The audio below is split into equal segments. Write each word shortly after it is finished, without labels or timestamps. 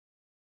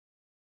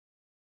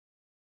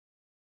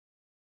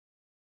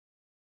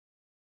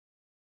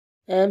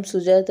I am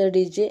Sujata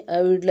DJ.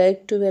 I would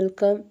like to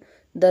welcome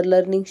the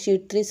Learning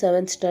Sheet 3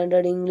 7th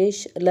Standard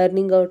English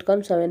Learning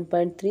Outcome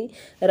 7.3.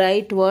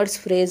 Write words,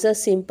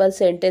 phrases, simple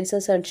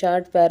sentences and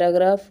short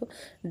paragraph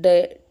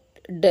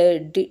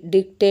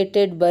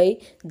dictated by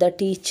the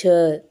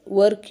teacher.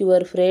 Work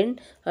your friend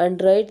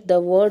and write the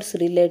words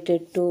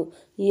related to.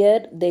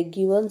 Here they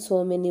given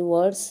so many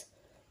words.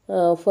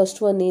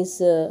 First one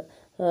is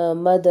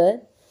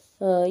mother.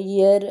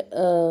 Here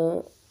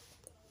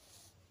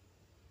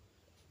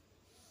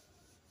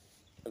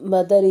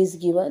mother is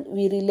given.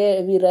 We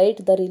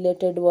write the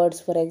related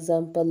words, for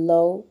example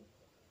love,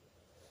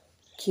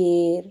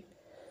 care,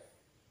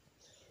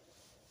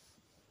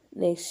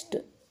 next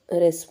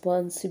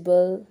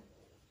responsible,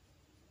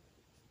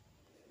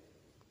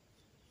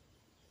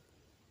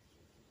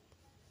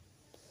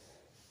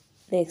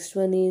 next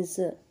one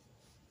is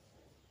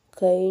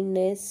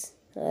kindness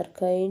or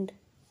kind,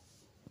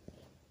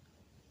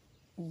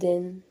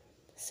 then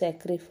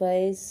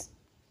sacrifice,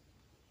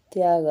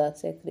 tyaga,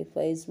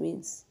 sacrifice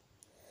means,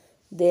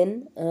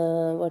 then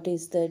what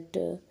is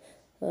that,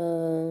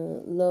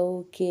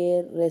 love,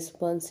 care,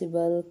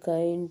 responsible,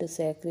 kind,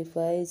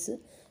 sacrifice,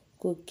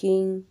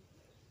 cooking,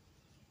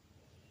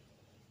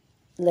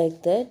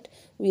 like that.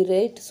 We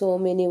write so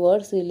many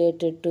words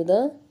related to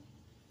the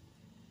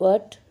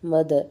what,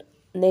 mother.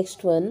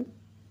 Next one,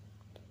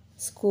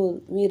 school.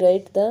 We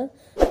write the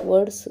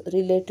words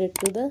related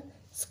to the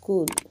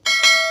school.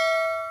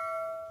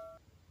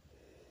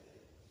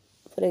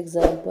 For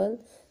example,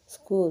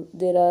 school,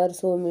 there are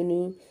so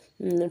many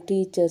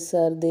teachers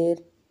are there,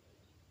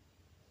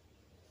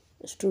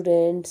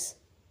 students.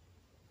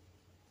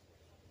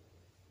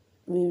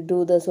 We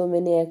do the so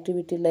many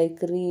activity like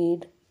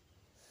read,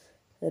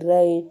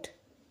 write,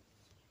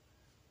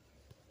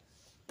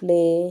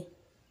 play,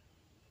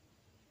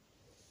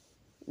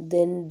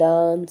 then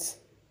dance.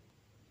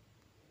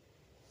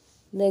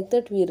 Like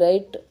that we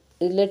write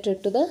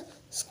related to the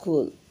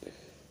school.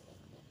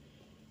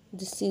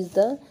 This is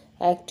the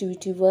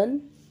activity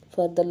 1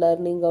 for the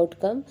learning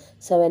outcome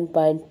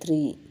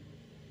 7.3.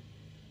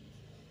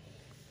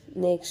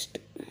 Next,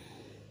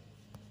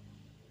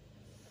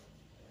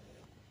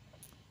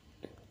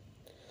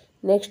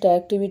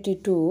 activity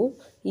 2.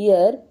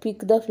 Here pick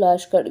the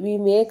flashcard. We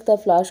make the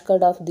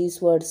flashcard of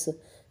these words.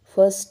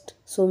 First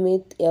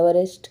Sumit,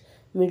 Everest,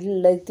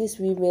 middle, like this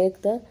we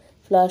make the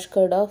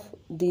flashcard of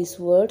these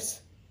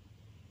words.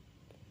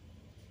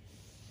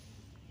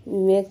 We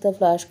make the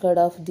flashcard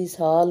of these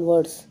all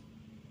words.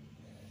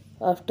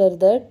 After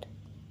that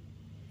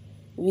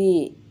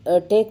we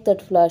take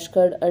that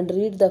flashcard and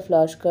read the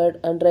flashcard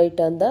and write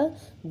on the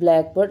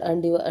blackboard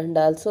and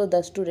also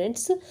the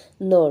students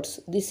notes.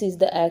 This is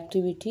the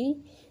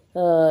activity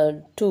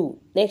 2.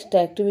 Next,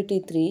 activity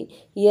 3.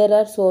 Here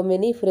are so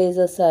many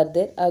phrases are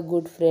there. A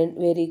good friend,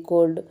 very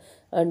cold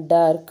and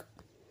dark,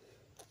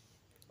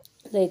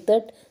 like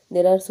that.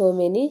 There are so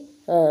many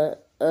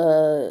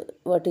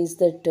what is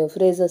that,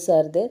 phrases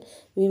are there.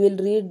 We will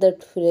read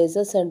that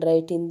phrases and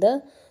write in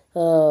the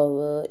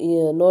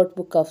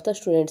notebook of the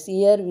students.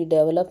 Here we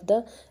develop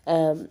the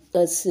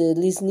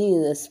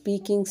listening,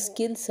 speaking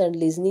skills and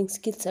listening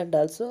skills and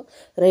also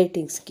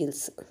writing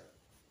skills.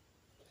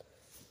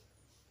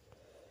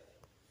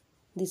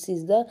 This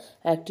is the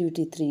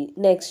activity 3.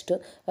 Next,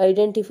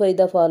 identify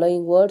the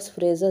following words,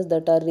 phrases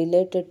that are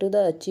related to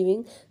the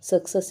achieving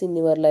success in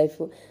your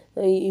life.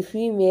 If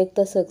we make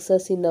the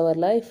success in our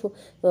life,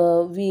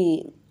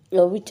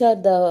 which are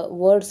the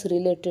words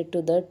related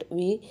to that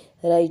we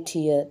write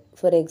here.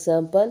 For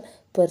example,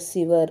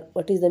 persevere.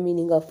 What is the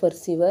meaning of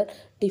persevere?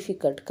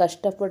 Difficult.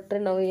 ಕಷ್ಟಪಟ್ಟರೆ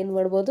ನಾವು ಏನು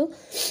ಮಾಡ್ಬೋದು,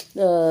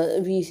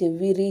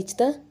 we reach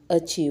the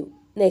achieve.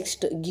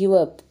 Next, give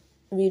up.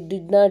 We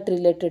did not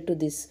related to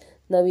this.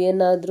 ನಾವು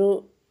ಏನಾದರೂ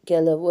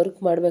work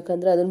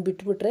ಮಾಡಬೇಕಂದ್ರೆ ಅದನ್ನು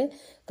ಬಿಟ್ಬಿಟ್ರೆ,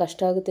 ಕಷ್ಟ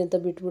ಆಗುತ್ತೆ ಅಂತ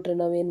ಬಿಟ್ಬಿಟ್ರೆ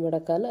ನಾವೇನು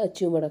ಮಾಡೋಕ್ಕಾಗಲ್ಲ,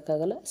 ಅಚೀವ್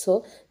ಮಾಡೋಕ್ಕಾಗಲ್ಲ. So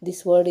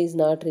this word is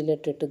not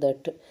related to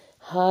that.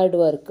 Hard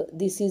work,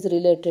 this is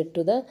related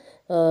to the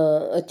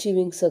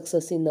achieving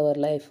success in our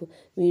life.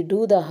 We do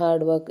the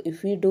hard work. If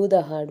we do the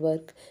hard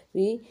work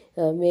we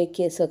make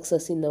A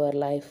success in our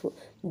life.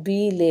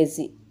 B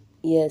lazy,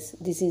 yes,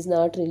 this is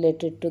not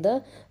related to the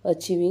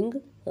achieving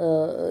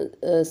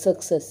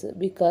success,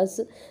 because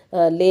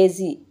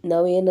lazy,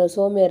 ನಾವು ಏನು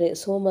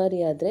ಸೋಮಾರಿ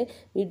ಆದರೆ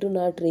we do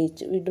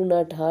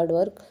not hard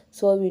work,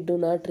 so we do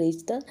not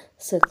reach the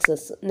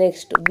success.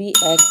 Next, be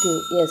active.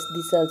 Yes,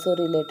 this also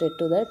related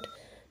to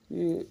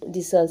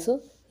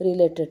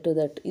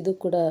that. ಇದು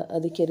ಕೂಡ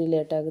ಅದಕ್ಕೆ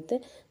relate ಆಗುತ್ತೆ.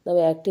 ನಾವು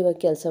active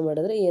ಆಗಿ ಕೆಲಸ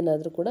ಮಾಡಿದ್ರೆ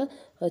ಏನಾದರೂ ಕೂಡ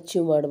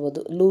ಅಚೀವ್ ಮಾಡ್ಬೋದು.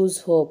 Loose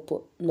hope,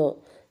 no,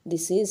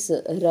 this is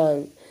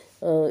wrong.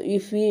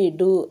 If we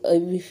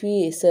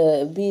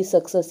be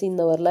success in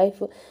our life,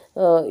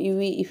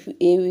 if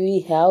we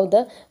have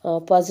the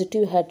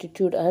positive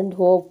attitude and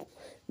hope.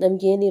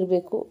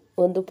 ನಮಗೇನಿರಬೇಕು,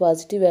 ಒಂದು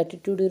ಪಾಸಿಟಿವ್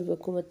ಆ್ಯಟಿಟ್ಯೂಡ್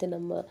ಇರಬೇಕು ಮತ್ತು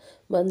ನಮ್ಮ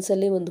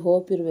ಮನಸ್ಸಲ್ಲಿ ಒಂದು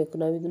ಹೋಪ್ ಇರಬೇಕು,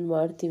 ನಾವು ಇದನ್ನು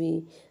ಮಾಡ್ತೀವಿ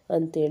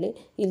ಅಂಥೇಳಿ.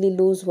 ಇಲ್ಲಿ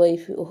ಲೂಸ್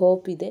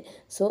ಹೋಪ್ ಇದೆ,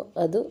 ಸೊ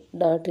ಅದು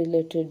not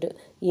related.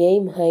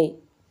 Aim high,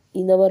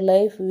 in our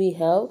life we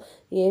have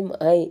aim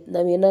high.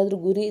 ನಾವೇನಾದರೂ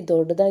ಗುರಿ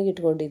ದೊಡ್ಡದಾಗಿ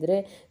ಇಟ್ಕೊಂಡಿದ್ರೆ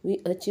V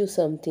achieve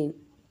something.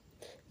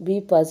 B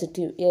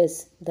positive, S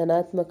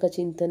ಧನಾತ್ಮಕ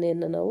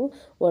ಚಿಂತನೆಯನ್ನು ನಾವು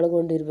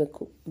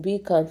ಒಳಗೊಂಡಿರಬೇಕು. Be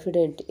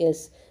confident,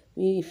 S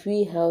if we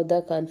have the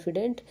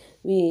confident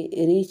V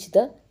reach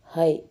the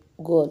high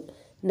goal.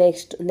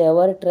 Next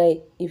never try,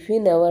 if we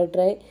never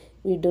try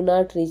we do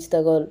not reach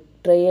the goal.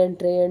 Try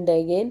and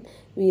again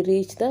we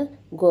reach the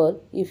goal.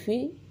 If we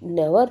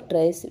never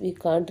tries we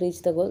can't reach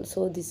the goal, so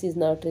this is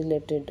not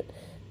related.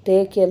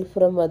 Take help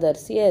from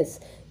others, yes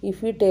if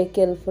we take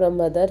help from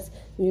others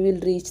we will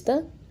reach the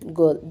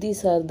goal.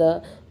 These are the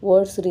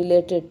words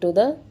related to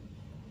the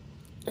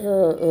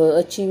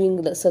achieving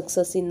the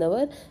success in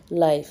our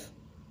life.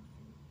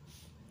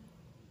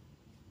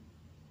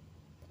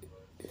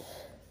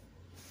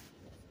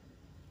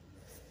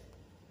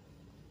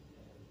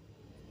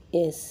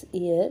 Yes,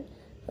 here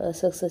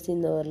success in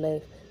our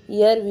life.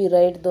 Here we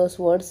write those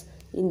words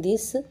in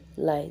these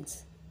lines.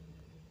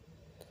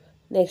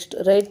 Next,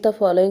 write the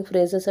following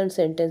phrases and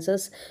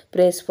sentences.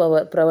 Praise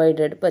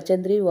provided.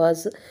 Bachendri was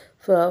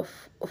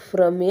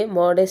from a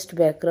modest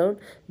background.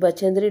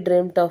 Bachendri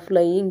dreamt of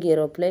flying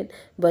aeroplane.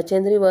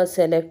 Bachendri was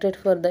selected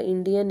for the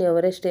Indian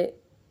Everest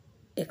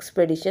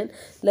expedition.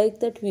 Like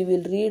that we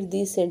will read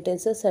these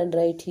sentences and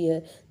write here.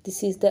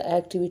 This is the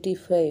activity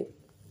 5.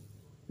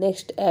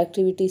 Next,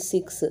 activity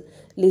 6.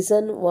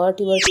 Listen what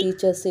your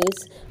teacher says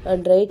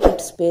and write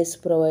its space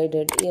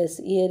provided. Yes,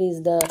 here is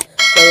the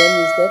poem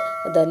is there.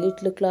 The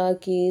little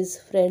clock is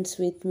friends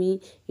with me.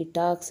 It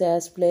talks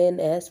as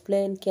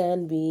plain can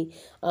be.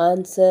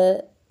 Answer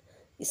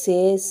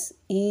says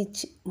each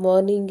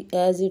morning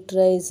as it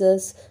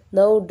rises.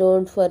 Now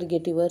don't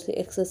forget your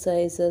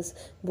exercises.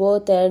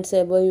 Both hands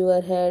above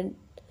your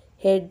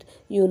head,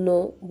 you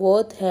know,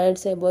 both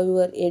hands above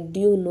your head,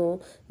 you know,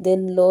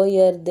 then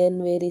lower, then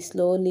very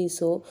slowly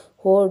so.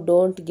 Oh,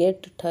 don't get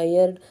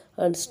tired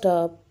and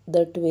stop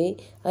that way.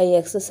 I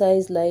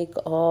exercise like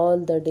all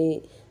the day.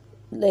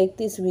 Like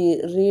this we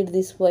read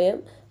this poem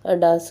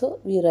and also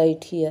we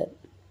write here.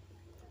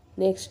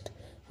 Next,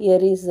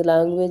 here is the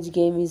language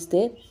game is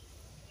there.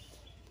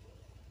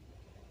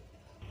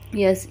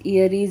 Yes,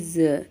 here is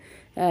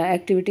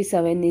activity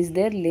 7 is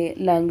there,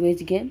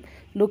 language game.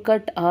 Look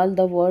at all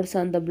the words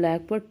on the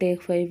blackboard.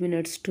 Take 5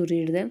 minutes to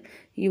read them.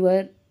 Your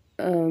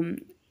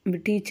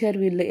teacher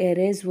will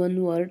erase one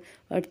word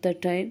at the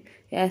time.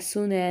 As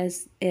soon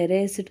as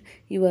erased,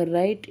 you will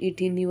write it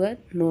in your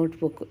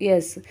notebook.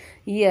 Yes,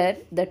 here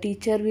the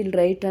teacher will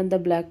write on the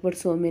blackboard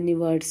so many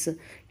words.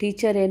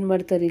 Teacher ಏನು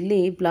ಮಾಡ್ತಾರೆ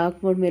ಇಲ್ಲಿ block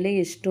board ಮೇಲೆ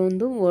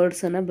ಎಷ್ಟೊಂದು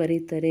ವರ್ಡ್ಸನ್ನು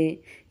ಬರೀತಾರೆ.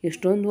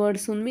 ಎಷ್ಟೊಂದು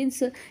words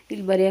means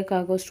ಇಲ್ಲಿ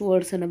ಬರೆಯೋಕ್ಕಾಗೋಷ್ಟು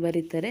ವರ್ಡ್ಸನ್ನು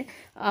ಬರೀತಾರೆ.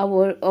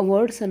 ಆ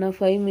ವರ್ಡ್ಸನ್ನು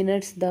 5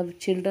 minutes the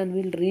children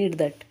will read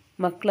that.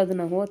 ಮಕ್ಕಳು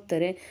ಅದನ್ನು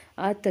ಓದ್ತಾರೆ.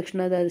 ಆದ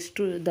ತಕ್ಷಣ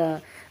the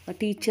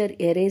teacher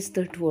erase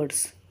that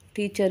words.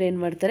 Teacher ಏನು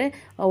ಮಾಡ್ತಾರೆ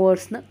ಆ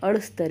ವರ್ಡ್ಸ್ನ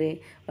ಅಳಿಸ್ತಾರೆ.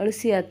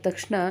 ಅಳಿಸಿ ಆದ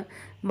ತಕ್ಷಣ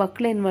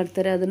ಮಕ್ಕಳೇನು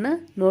ಮಾಡ್ತಾರೆ ಅದನ್ನು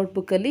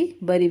ನೋಟ್ಬುಕ್ಕಲ್ಲಿ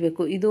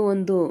ಬರಿಬೇಕು. ಇದು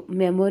ಒಂದು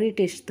ಮೆಮೊರಿ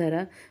ಟೆಸ್ಟ್ ಥರ.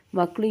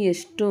 ಮಕ್ಕಳು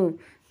ಎಷ್ಟು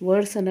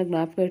ವರ್ಡ್ಸನ್ನು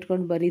ಜ್ಞಾಪಕ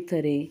ಇಟ್ಕೊಂಡು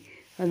ಬರೀತಾರೆ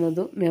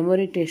ಅನ್ನೋದು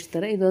ಮೆಮೊರಿ ಟೆಸ್ಟ್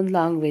ಥರ. ಇದೊಂದು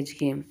ಲ್ಯಾಂಗ್ವೇಜ್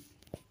ಗೇಮ್.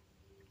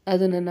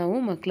 ಅದನ್ನು ನಾವು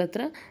ಮಕ್ಕಳ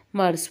ಹತ್ರ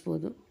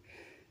ಮಾಡಿಸ್ಬೋದು.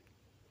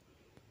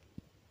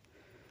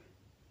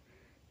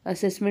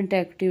 Assessment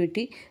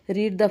activity.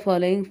 Read the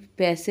following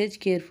passage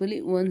carefully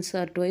once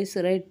or twice.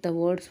 Write the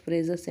words,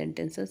 phrases,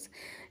 sentences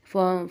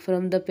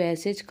from the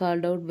passage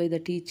called out by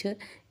the teacher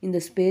in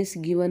the space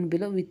given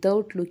below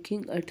without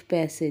looking at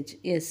passage.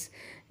 Yes,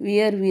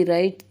 here we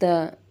write the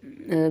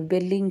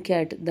belling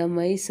cat, the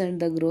mice and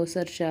the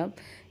grocer shop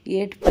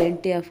ate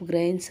plenty of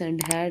grains and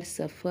had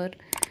suffered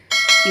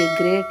a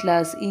great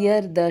loss.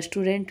 Here the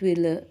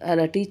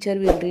teacher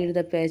will read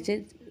the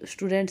passage.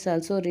 Students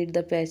also read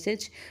the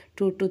passage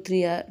 2 to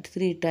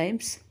 3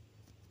 times.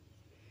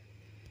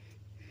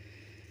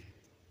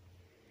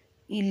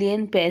 ಇಲ್ಲಿ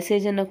ಏನು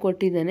ಪ್ಯಾಸೇಜನ್ನು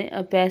ಕೊಟ್ಟಿದ್ದಾನೆ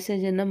ಆ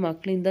ಪ್ಯಾಸೇಜನ್ನು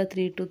ಮಕ್ಕಳಿಂದ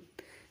 3 to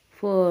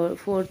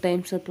 4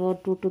 times ಅಥವಾ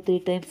 2 to 3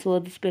 times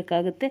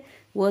ಓದಿಸ್ಬೇಕಾಗತ್ತೆ.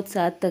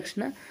 ಓದಿಸಾದ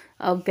ತಕ್ಷಣ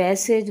ಆ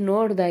passage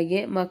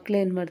ನೋಡಿದಾಗೆ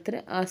ಮಕ್ಕಳೇನು ಮಾಡ್ತಾರೆ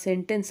ಆ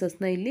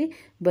ಸೆಂಟೆನ್ಸಸ್ನ ಇಲ್ಲಿ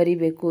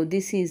ಬರಿಬೇಕು.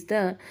 This is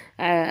the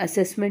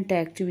assessment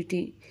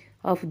activity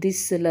of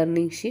this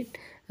learning sheet.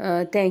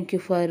 Thank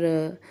you for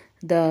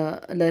the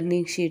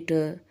learning sheet.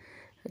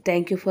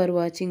 Thank you for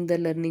watching the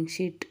learning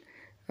sheet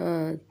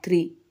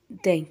 3.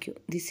 Thank you.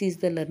 This is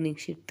the learning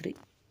sheet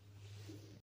 3.